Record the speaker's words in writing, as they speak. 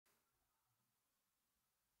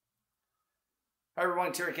Hi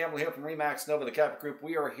everyone, Terry Campbell here from Remax Nova, the Capital Group.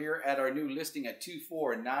 We are here at our new listing at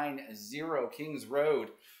 2490 Kings Road.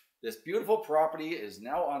 This beautiful property is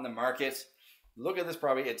now on the market. Look at this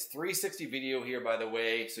property. It's 360 video here, by the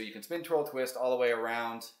way, so you can spin, twirl, twist all the way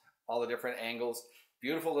around, all the different angles.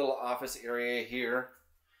 Beautiful little office area here.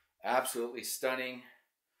 Absolutely stunning.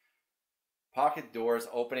 Pocket doors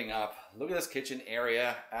opening up. Look at this kitchen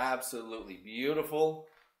area. Absolutely beautiful.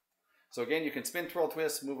 So again, you can spin, twirl,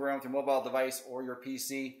 twist, move around with your mobile device or your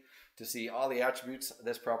PC to see all the attributes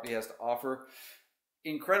this property has to offer.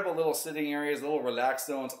 Incredible little sitting areas, little relax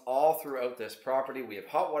zones all throughout this property. We have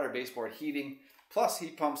hot water baseboard heating, plus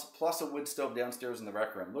heat pumps, plus a wood stove downstairs in the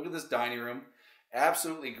rec room. Look at this dining room.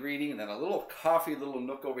 Absolutely greeting. And then a little coffee, little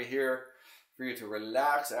nook over here for you to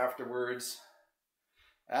relax afterwards.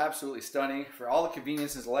 Absolutely stunning. For all the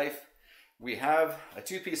conveniences of life, we have a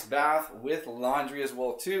two-piece bath with laundry as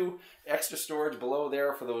well too. Extra storage below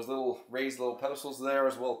there for those little raised little pedestals there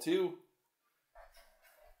as well too.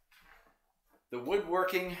 The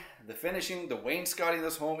woodworking, the finishing, the wainscoting of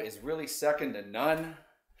this home is really second to none.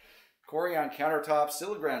 Corian countertops,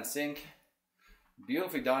 Siligran sink,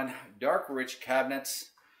 beautifully done. Dark rich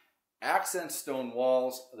cabinets, accent stone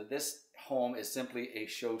walls. This home is simply a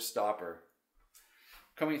showstopper.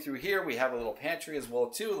 Coming through here, we have a little pantry as well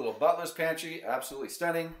too, a little butler's pantry, absolutely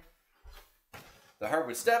stunning. The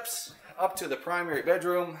hardwood steps up to the primary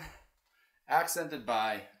bedroom, accented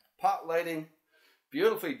by pot lighting,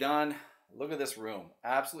 beautifully done. Look at this room,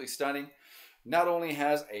 absolutely stunning. Not only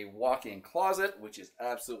has a walk-in closet, which is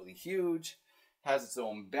absolutely huge, has its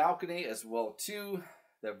own balcony as well too,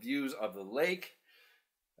 the views of the lake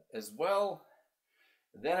as well.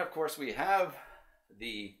 Then of course we have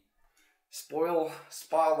the spoil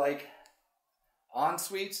spa-like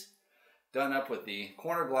ensuite, done up with the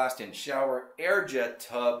corner glassed-in shower, air jet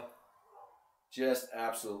tub, just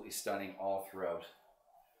absolutely stunning all throughout.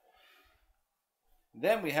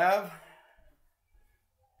 Then we have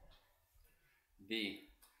the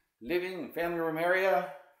living and family room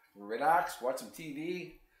area. Relax, watch some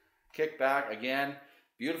TV, kick back again.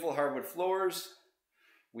 Beautiful hardwood floors.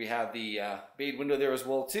 We have the bayed window there as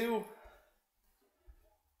well too.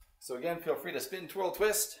 So again, feel free to spin, twirl,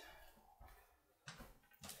 twist.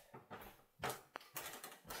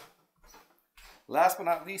 Last but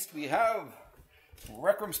not least, we have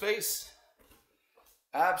rec room space.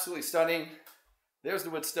 Absolutely stunning. There's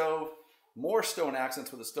the wood stove. More stone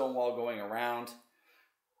accents with a stone wall going around.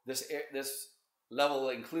 This level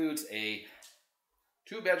includes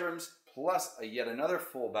two bedrooms plus yet another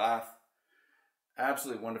full bath.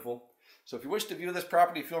 Absolutely wonderful. So if you wish to view this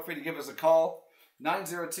property, feel free to give us a call.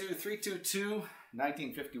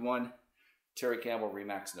 902-322-1951, Terry Campbell,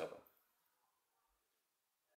 Remax Nova.